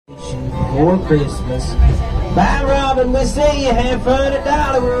For Christmas. Bye, Robin. We'll see you. Have fun at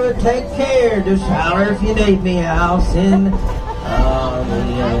Dollywood. Take care. Just holler if you need me. I'll send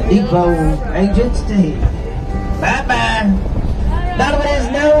the depot agents to you. Bye-bye. Dollywood is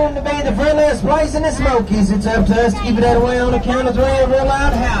known to be the friendliest place in the Smokies. It's up to us to keep it that way on the count of three. A real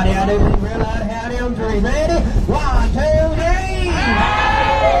loud howdy. I do mean real loud howdy on three. Ready? 1, 2, 3.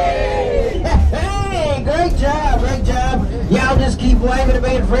 Hey, great job. Great job. Y'all just keep waving and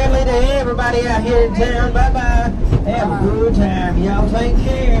being friendly to everybody out here in town. Bye-bye. Have a good time. Y'all take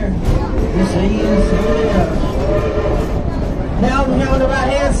care. We'll see you soon. Now on the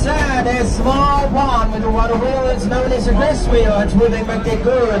right-hand side, there's a small pond with a water wheel. It's known as a grist wheel. It's where they make that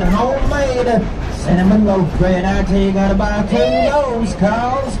good homemade cinnamon loaf bread. I tell you, gotta buy 2 of those,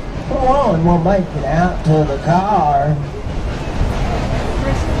 cause one won't make it out to the car.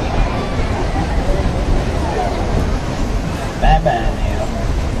 Bye-bye now.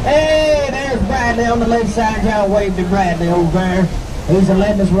 Hey, there's Bradley on the left side. Y'all wave to Bradley over there. He's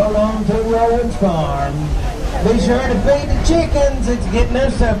letting us roll on to Rowan's farm. Be sure to feed the chickens. It's getting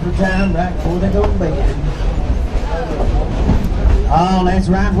their supper time right before they go to bed. Oh, that's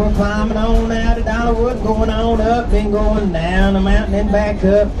right. We're climbing on out of Dollywood, going on up, then going down the mountain, then back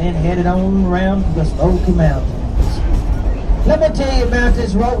up, then headed on around to the Smoky Mountains. Let me tell you about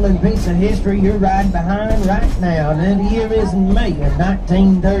this rolling piece of history you're riding behind right now. Now, the year is May of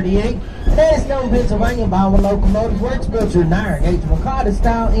 1938. And that's known Pennsylvania by one locomotive works built to an iron gauge Mikado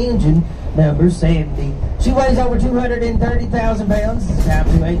style engine number 70. She weighs over 230,000 pounds. It's a Type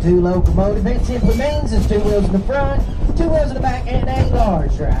 282 locomotive. It simply means it's 2 wheels in the front, 2 wheels in the back, and 8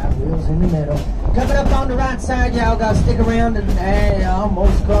 large drive wheels in the middle. Coming up on the right side, y'all got to stick around and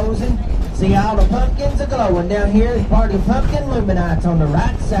almost closing. See, all the pumpkins are glowing. Down here is part of the pumpkin luminites on the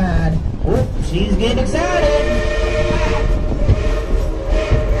right side. Whoop, she's getting excited.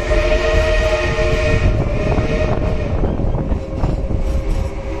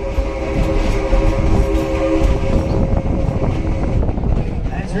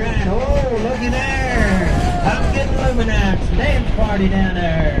 That's right. Oh, looky there. Pumpkin luminites. Dance party down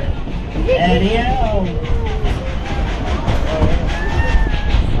there. Daddy-o.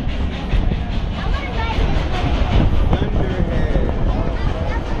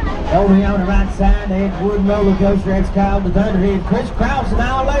 Over here on the right side, that wooden roller coaster, that's called the Thunderhead Crisscross and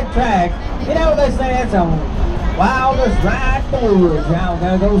all that track. You know, they say that's a wildest ride in the woods. Y'all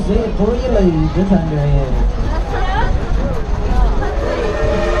gotta go see it before you leave the Thunderhead.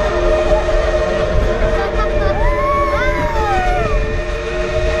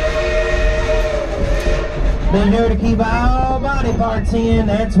 Be sure to keep all body parts in,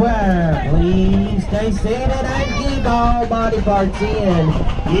 that's why. Please stay seated and keep all body parts in.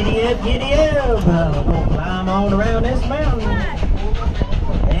 Giddy up, giddy up. We're going to climb on around this mountain.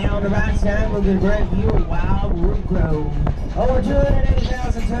 And on the right side, we'll get a great view of Wildwood Grove. Over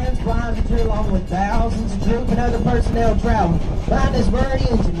 280,000 tons flies a tree along with thousands of troops and other personnel traveling behind this very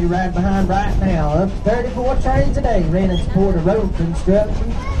engine you're riding behind right now. Up to 34 trains a day ran in support of road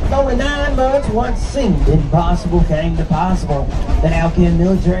construction. In only 9 months, what seemed impossible came to possible. The Alkin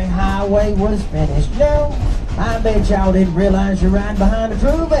Military Highway was finished. No, I bet y'all didn't realize you're riding behind a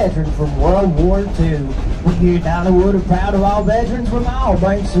true veteran from World War II. We here at Dollywood are proud of all veterans from all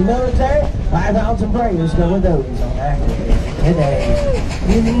branches of the military. Our thoughts and prayers go with those on active today.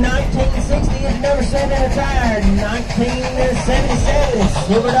 In 1960, it's never sent in a tire. In 1977, it's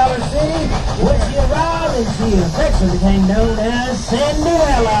Silver Dollar City, which she arrived and she affectionately became known as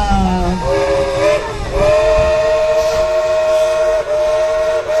Cinderella.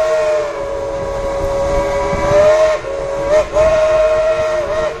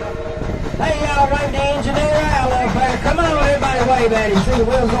 Hey, y'all, right the engineer out up there. Come on, everybody, wave at him. See the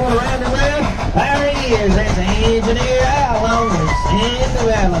wheels going around and around? There he is. That's the engineer out along with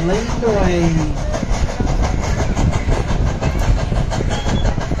Cinderella leading the way.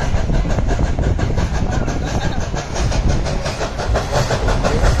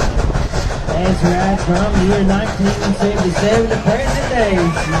 That's right, from the year 1977 to present day,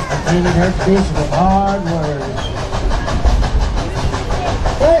 she's continued her tradition of hard work.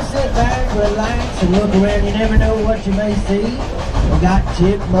 Well, sit back, relax, and look around. You never know what you may see. We got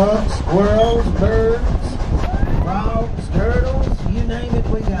chipmunks, squirrels, birds, frogs, turtles, you name it,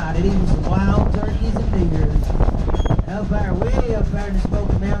 we got it. Even some wild turkeys and deers. Up there, way up there in the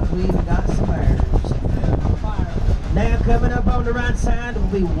Smoky Mountains, we even got some bears. Now coming up on the right side will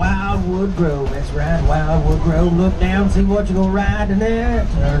be Wildwood Grove. That's right, Wildwood Grove. Look down, see what you're going to ride tonight.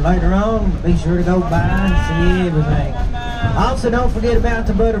 Or later on, be sure to go by and see everything. Also, don't forget about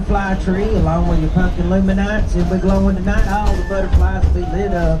the butterfly tree, along with your pumpkin luminites. It'll be glowing tonight. All the butterflies will be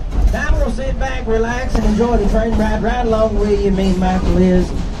lit up. Now we'll sit back, relax, and enjoy the train ride right along with you. Me and Michael is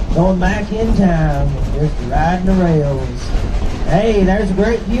going back in time, just riding the rails. Hey, there's a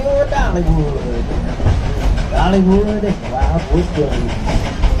great view of Dollywood. Dollywood and Wildwood Place.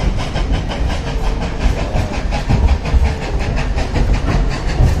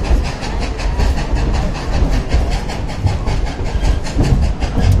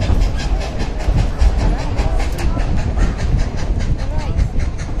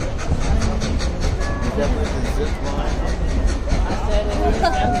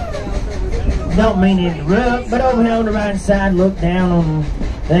 Don't mean to interrupt, but over here on the right side, look down on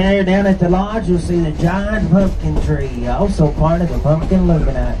there, down at the lodge, you'll see the giant pumpkin tree, also part of the pumpkin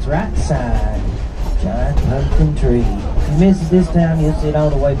luminites, right side. Giant pumpkin tree. If you miss it this time, you'll see it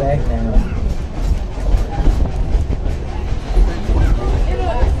all the way back down.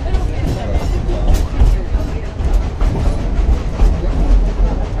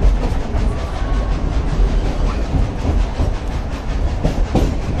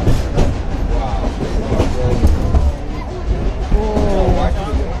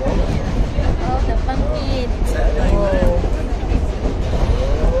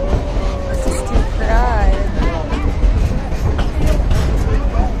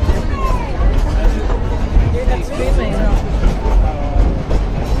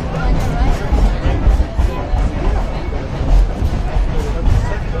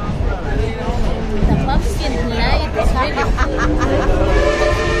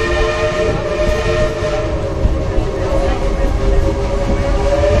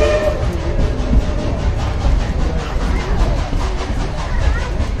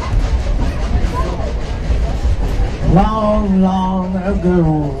 Long, long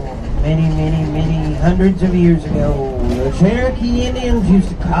ago, many hundreds of years ago, the Cherokee Indians used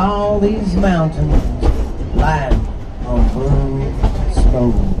to call these mountains Land of Blue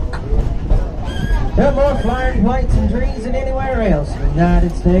Smoke. There are more flying plates and trees than anywhere else in the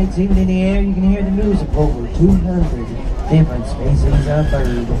United States. Even in the air, you can hear the music of over 200 different species of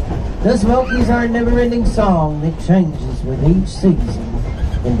bird. The Smokies are a never-ending song that changes with each season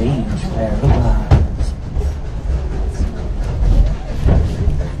and each pair of eyes.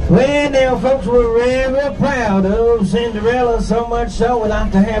 Well, now, folks, we're real proud of Cinderella, so much so we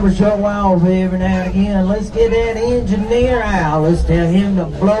like to have her show off every now and again. Let's get that engineer out. Let's tell him to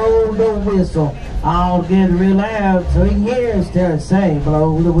blow the whistle all together real loud so he can hear us. Tell us, say,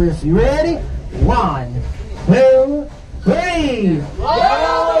 blow the whistle. You ready? 1, 2, 3. Blow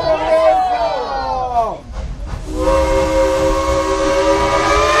the whistle!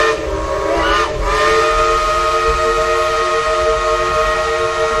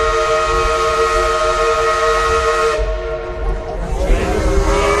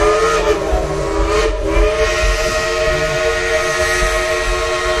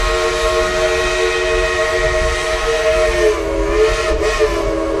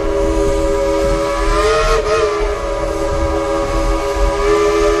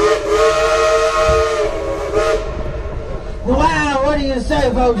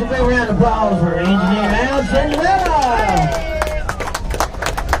 Say, folks, a big round of applause for Engineer Al Cinderella.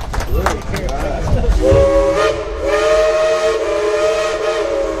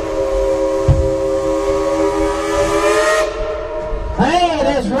 Hey,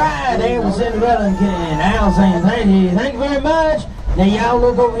 that's right. There was Cinderella and Al saying thank you. Thank you very much. Now, y'all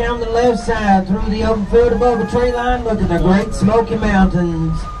look over here on the left side through the open field above the tree line. Look at the Great Smoky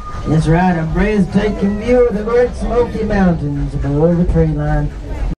Mountains. That's right, a breathtaking view of the Great Smoky Mountains above the tree line.